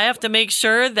that I have to make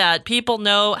sure that people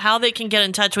know how they can get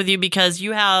in touch with you, because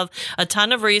you have a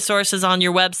ton of resources on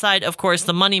your website. Of course,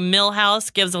 the Money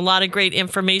Millhouse gives a lot of great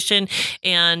information,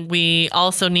 and we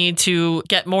also need to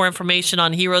get more information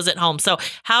on Heroes at Home. So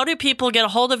how do people get a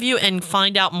hold of you and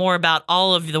find out more about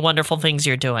all of the wonderful things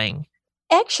you're doing?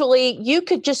 Actually, you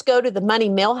could just go to the Money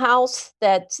Millhouse.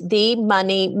 That's the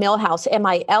Money Millhouse,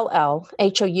 MILLHOUSE.com.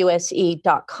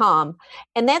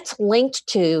 And that's linked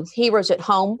to Heroes at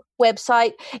Home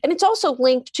website. And it's also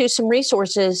linked to some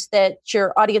resources that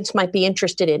your audience might be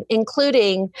interested in,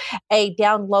 including a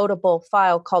downloadable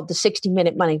file called the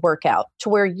 60-Minute Money Workout, to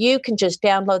where you can just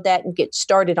download that and get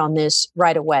started on this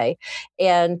right away.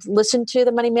 And listen to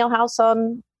the Money Millhouse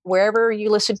on wherever you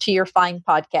listen to your fine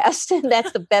podcast. And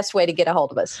that's the best way to get a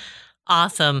hold of us.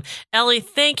 Awesome. Ellie,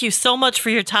 thank you so much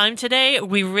for your time today.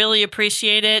 We really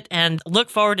appreciate it and look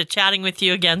forward to chatting with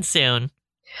you again soon.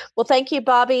 Well, thank you,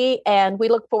 Bobby. And we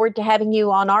look forward to having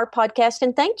you on our podcast.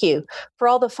 And thank you for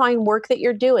all the fine work that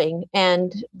you're doing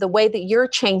and the way that you're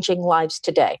changing lives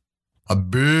today. A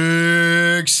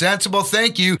big sensible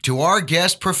thank you to our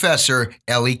guest professor,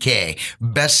 Ellie Kay,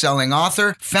 best-selling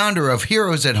author, founder of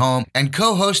Heroes at Home, and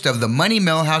co-host of the Money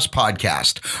Millhouse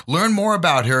podcast. Learn more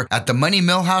about her at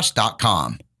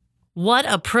themoneymillhouse.com. What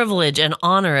a privilege and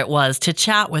honor it was to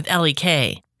chat with Ellie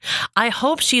Kay. I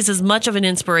hope she's as much of an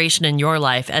inspiration in your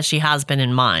life as she has been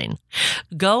in mine.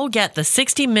 Go get the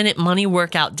 60-Minute Money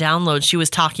Workout download she was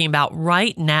talking about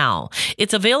right now.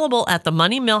 It's available at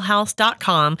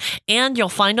themoneymillhouse.com, and you'll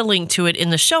find a link to it in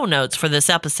the show notes for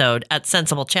this episode at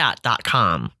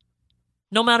sensible-chat.com.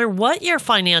 No matter what your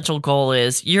financial goal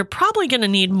is, you're probably going to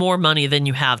need more money than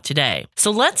you have today.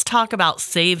 So let's talk about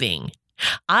saving.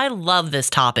 I love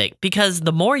this topic because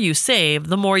the more you save,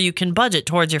 the more you can budget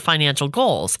towards your financial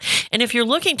goals. And if you're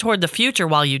looking toward the future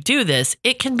while you do this,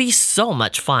 it can be so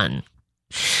much fun.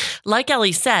 Like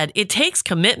Ellie said, it takes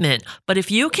commitment, but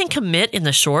if you can commit in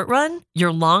the short run,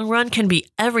 your long run can be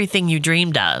everything you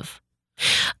dreamed of.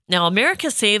 Now,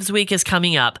 America Saves Week is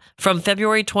coming up from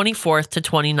February 24th to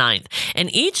 29th,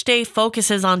 and each day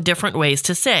focuses on different ways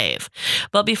to save.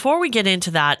 But before we get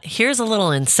into that, here's a little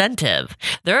incentive.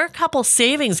 There are a couple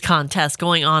savings contests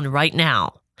going on right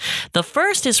now. The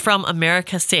first is from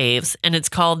America Saves, and it's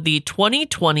called the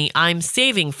 2020 I'm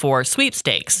Saving For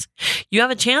Sweepstakes. You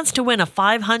have a chance to win a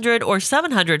 $500 or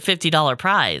 $750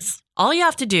 prize. All you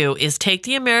have to do is take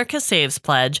the America Saves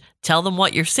pledge, tell them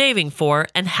what you're saving for,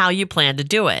 and how you plan to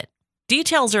do it.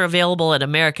 Details are available at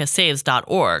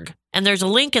americasaves.org, and there's a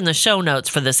link in the show notes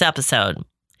for this episode.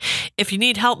 If you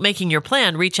need help making your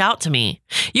plan, reach out to me.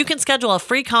 You can schedule a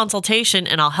free consultation,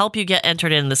 and I'll help you get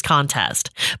entered in this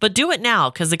contest. But do it now,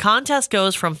 because the contest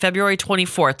goes from February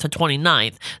 24th to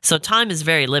 29th, so time is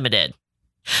very limited.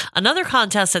 Another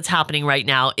contest that's happening right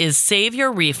now is Save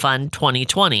Your Refund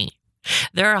 2020.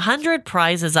 There are 100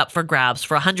 prizes up for grabs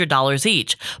for $100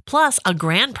 each, plus a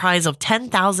grand prize of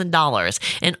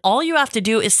 $10,000, and all you have to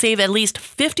do is save at least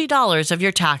 $50 of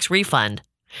your tax refund.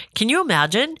 Can you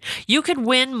imagine? You could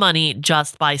win money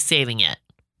just by saving it.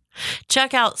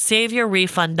 Check out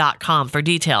SaveYourRefund.com for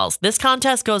details. This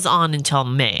contest goes on until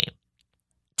May.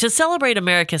 To celebrate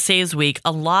America Saves Week,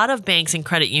 a lot of banks and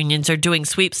credit unions are doing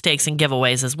sweepstakes and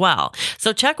giveaways as well.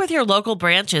 So check with your local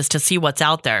branches to see what's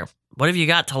out there. What have you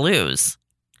got to lose?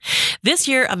 This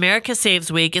year, America Saves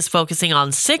Week is focusing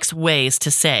on 6 ways to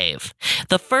save.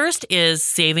 The first is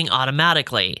saving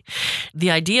automatically.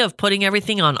 The idea of putting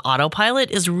everything on autopilot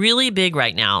is really big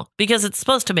right now because it's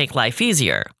supposed to make life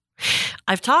easier.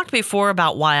 I've talked before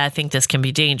about why I think this can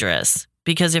be dangerous.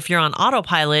 Because if you're on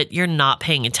autopilot, you're not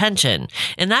paying attention,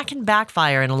 and that can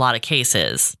backfire in a lot of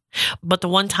cases. But the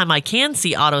one time I can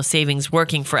see auto savings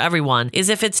working for everyone is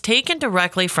if it's taken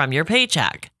directly from your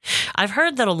paycheck. I've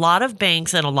heard that a lot of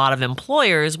banks and a lot of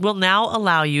employers will now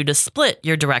allow you to split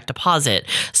your direct deposit,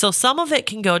 so some of it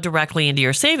can go directly into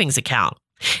your savings account.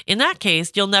 In that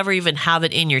case, you'll never even have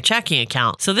it in your checking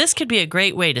account, so this could be a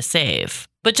great way to save.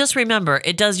 But just remember,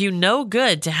 it does you no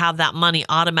good to have that money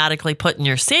automatically put in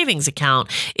your savings account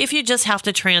if you just have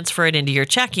to transfer it into your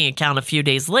checking account a few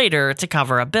days later to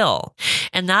cover a bill.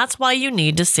 And that's why you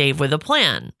need to save with a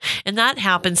plan. And that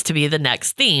happens to be the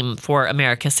next theme for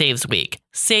America Saves Week.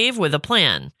 Save with a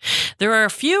plan. There are a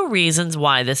few reasons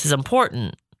why this is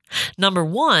important. Number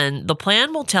one, the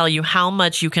plan will tell you how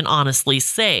much you can honestly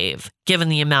save, given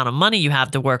the amount of money you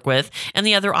have to work with and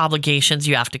the other obligations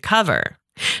you have to cover.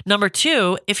 Number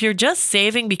two, if you're just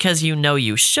saving because you know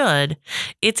you should,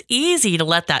 it's easy to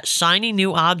let that shiny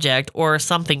new object or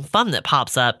something fun that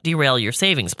pops up derail your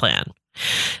savings plan.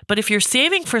 But if you're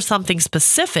saving for something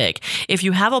specific, if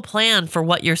you have a plan for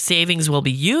what your savings will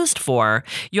be used for,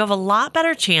 you have a lot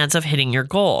better chance of hitting your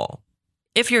goal.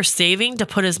 If you're saving to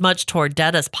put as much toward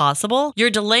debt as possible, you're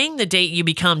delaying the date you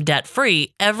become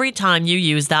debt-free every time you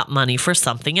use that money for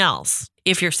something else.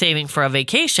 If you're saving for a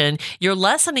vacation, you're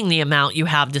lessening the amount you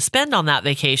have to spend on that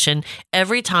vacation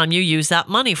every time you use that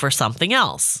money for something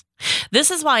else.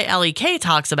 This is why LEK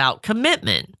talks about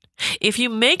commitment. If you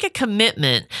make a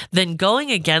commitment, then going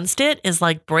against it is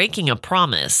like breaking a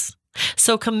promise.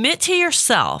 So commit to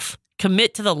yourself,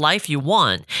 commit to the life you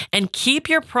want, and keep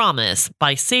your promise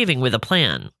by saving with a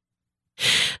plan.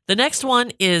 The next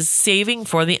one is saving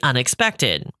for the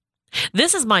unexpected.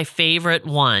 This is my favorite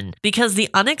one because the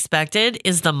unexpected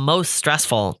is the most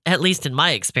stressful, at least in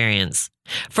my experience.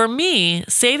 For me,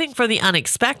 saving for the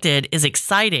unexpected is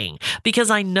exciting because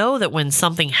I know that when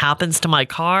something happens to my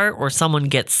car or someone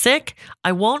gets sick,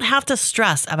 I won't have to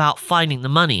stress about finding the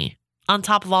money, on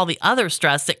top of all the other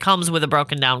stress that comes with a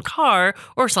broken down car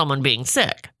or someone being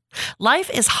sick. Life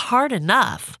is hard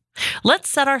enough. Let's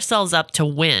set ourselves up to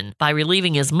win by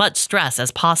relieving as much stress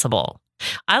as possible.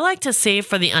 I like to save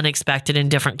for the unexpected in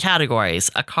different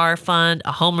categories: a car fund,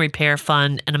 a home repair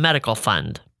fund, and a medical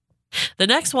fund. The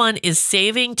next one is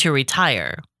saving to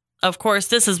retire. Of course,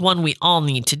 this is one we all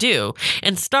need to do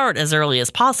and start as early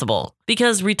as possible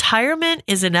because retirement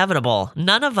is inevitable.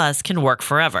 None of us can work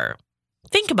forever.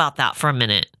 Think about that for a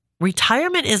minute.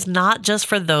 Retirement is not just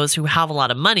for those who have a lot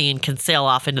of money and can sail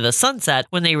off into the sunset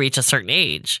when they reach a certain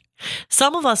age.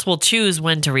 Some of us will choose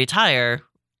when to retire,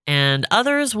 and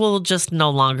others will just no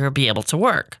longer be able to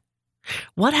work.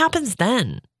 What happens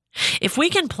then? If we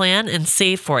can plan and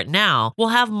save for it now, we'll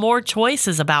have more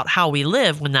choices about how we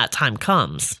live when that time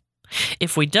comes.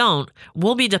 If we don't,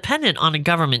 we'll be dependent on a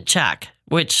government check,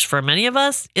 which for many of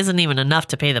us isn't even enough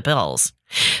to pay the bills.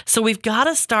 So we've got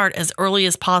to start as early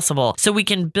as possible so we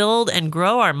can build and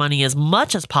grow our money as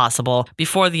much as possible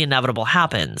before the inevitable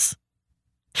happens.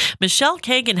 Michelle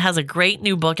Kagan has a great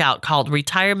new book out called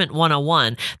Retirement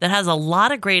 101 that has a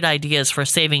lot of great ideas for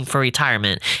saving for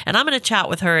retirement, and I'm going to chat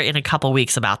with her in a couple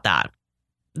weeks about that.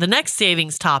 The next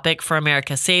savings topic for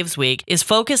America Saves Week is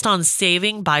focused on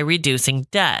saving by reducing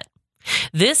debt.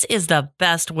 This is the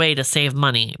best way to save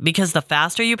money because the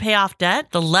faster you pay off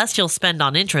debt, the less you'll spend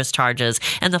on interest charges,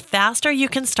 and the faster you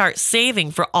can start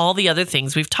saving for all the other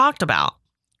things we've talked about.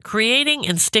 Creating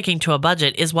and sticking to a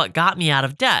budget is what got me out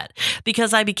of debt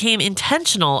because I became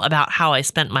intentional about how I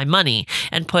spent my money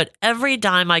and put every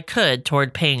dime I could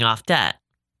toward paying off debt.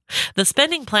 The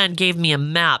spending plan gave me a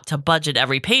map to budget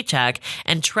every paycheck,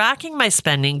 and tracking my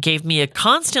spending gave me a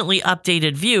constantly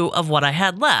updated view of what I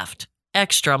had left,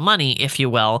 extra money, if you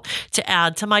will, to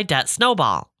add to my debt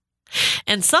snowball.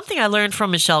 And something I learned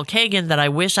from Michelle Kagan that I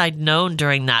wish I'd known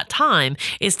during that time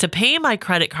is to pay my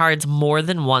credit cards more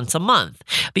than once a month,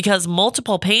 because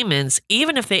multiple payments,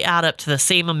 even if they add up to the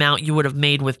same amount you would have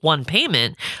made with one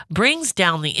payment, brings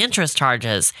down the interest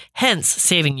charges, hence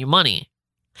saving you money.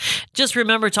 Just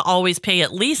remember to always pay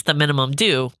at least the minimum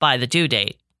due by the due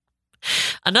date.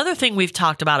 Another thing we've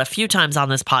talked about a few times on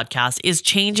this podcast is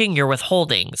changing your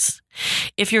withholdings.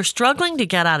 If you're struggling to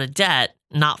get out of debt,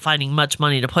 not finding much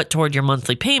money to put toward your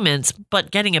monthly payments,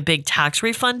 but getting a big tax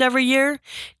refund every year,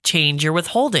 change your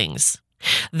withholdings.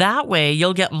 That way,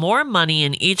 you'll get more money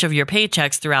in each of your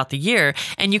paychecks throughout the year,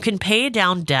 and you can pay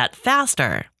down debt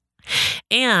faster.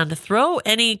 And throw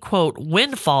any, quote,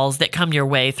 windfalls that come your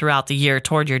way throughout the year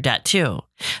toward your debt too.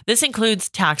 This includes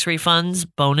tax refunds,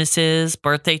 bonuses,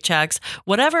 birthday checks,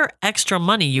 whatever extra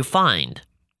money you find.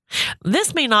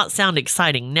 This may not sound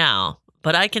exciting now,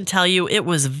 but I can tell you it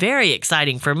was very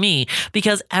exciting for me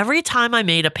because every time I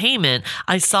made a payment,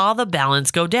 I saw the balance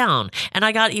go down, and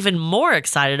I got even more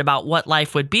excited about what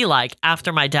life would be like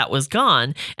after my debt was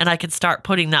gone and I could start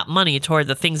putting that money toward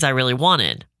the things I really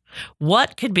wanted.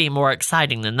 What could be more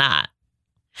exciting than that?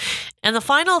 And the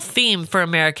final theme for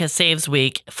America Saves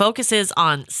Week focuses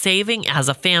on saving as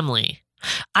a family.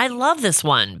 I love this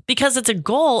one because it's a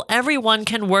goal everyone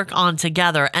can work on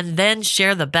together and then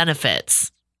share the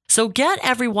benefits. So get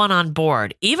everyone on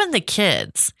board, even the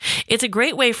kids. It's a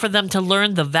great way for them to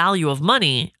learn the value of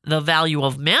money, the value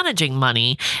of managing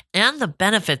money, and the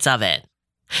benefits of it.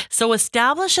 So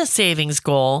establish a savings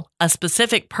goal, a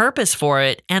specific purpose for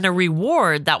it, and a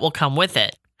reward that will come with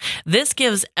it. This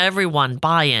gives everyone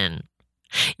buy-in.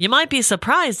 You might be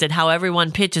surprised at how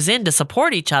everyone pitches in to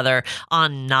support each other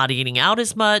on not eating out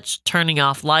as much, turning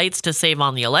off lights to save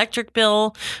on the electric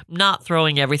bill, not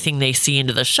throwing everything they see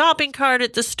into the shopping cart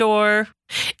at the store.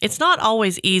 It's not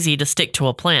always easy to stick to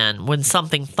a plan when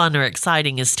something fun or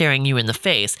exciting is staring you in the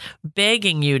face,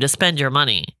 begging you to spend your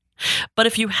money. But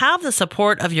if you have the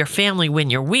support of your family when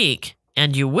you're weak,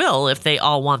 and you will if they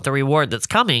all want the reward that's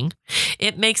coming,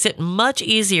 it makes it much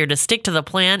easier to stick to the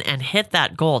plan and hit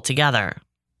that goal together.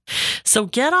 So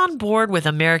get on board with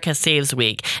America Saves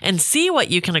Week and see what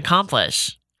you can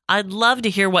accomplish. I'd love to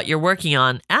hear what you're working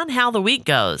on and how the week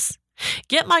goes.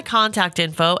 Get my contact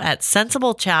info at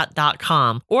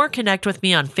sensiblechat.com or connect with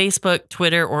me on Facebook,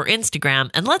 Twitter, or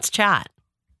Instagram, and let's chat.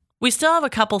 We still have a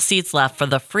couple seats left for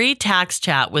the free tax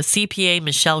chat with CPA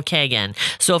Michelle Kagan.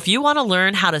 So if you want to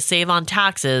learn how to save on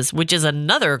taxes, which is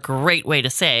another great way to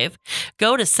save,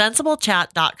 go to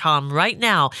sensiblechat.com right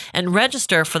now and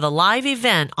register for the live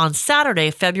event on Saturday,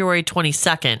 February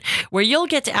 22nd, where you'll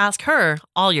get to ask her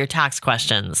all your tax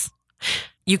questions.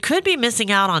 You could be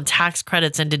missing out on tax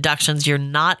credits and deductions you're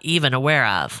not even aware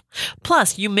of.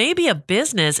 Plus, you may be a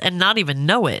business and not even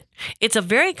know it. It's a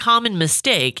very common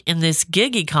mistake in this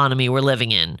gig economy we're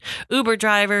living in. Uber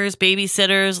drivers,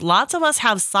 babysitters, lots of us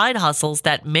have side hustles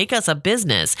that make us a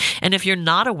business. And if you're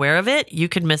not aware of it, you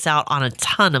could miss out on a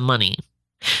ton of money.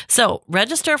 So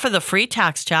register for the free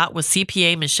tax chat with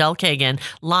CPA Michelle Kagan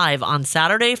live on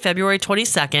Saturday, February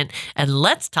 22nd, and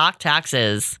let's talk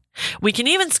taxes. We can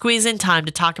even squeeze in time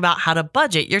to talk about how to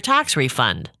budget your tax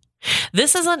refund.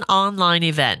 This is an online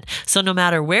event, so no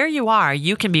matter where you are,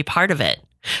 you can be part of it.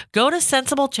 Go to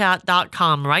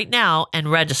sensiblechat.com right now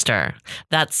and register.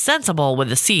 That's sensible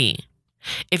with a C.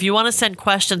 If you want to send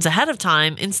questions ahead of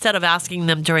time, instead of asking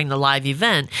them during the live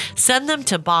event, send them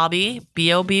to Bobby,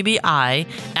 B-O-B-B-I,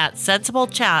 at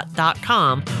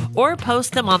sensiblechat.com or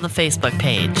post them on the Facebook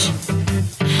page.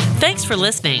 Thanks for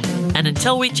listening, and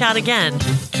until we chat again,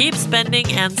 keep spending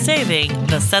and saving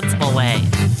the sensible way.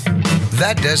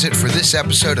 That does it for this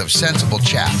episode of Sensible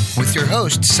Chat with your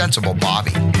host, Sensible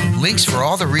Bobby. Links for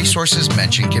all the resources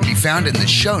mentioned can be found in the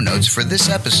show notes for this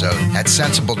episode at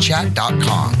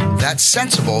sensiblechat.com. That's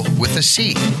sensible with a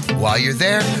C. While you're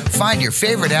there, find your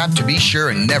favorite app to be sure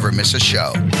and never miss a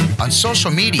show. On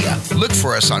social media, look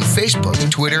for us on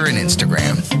Facebook, Twitter, and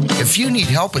Instagram. If you need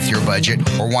help with your budget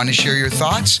or want to share your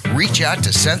thoughts, reach out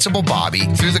to Sensible Bobby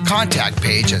through the contact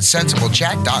page at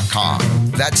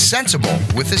sensiblechat.com. That's sensible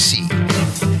with a C.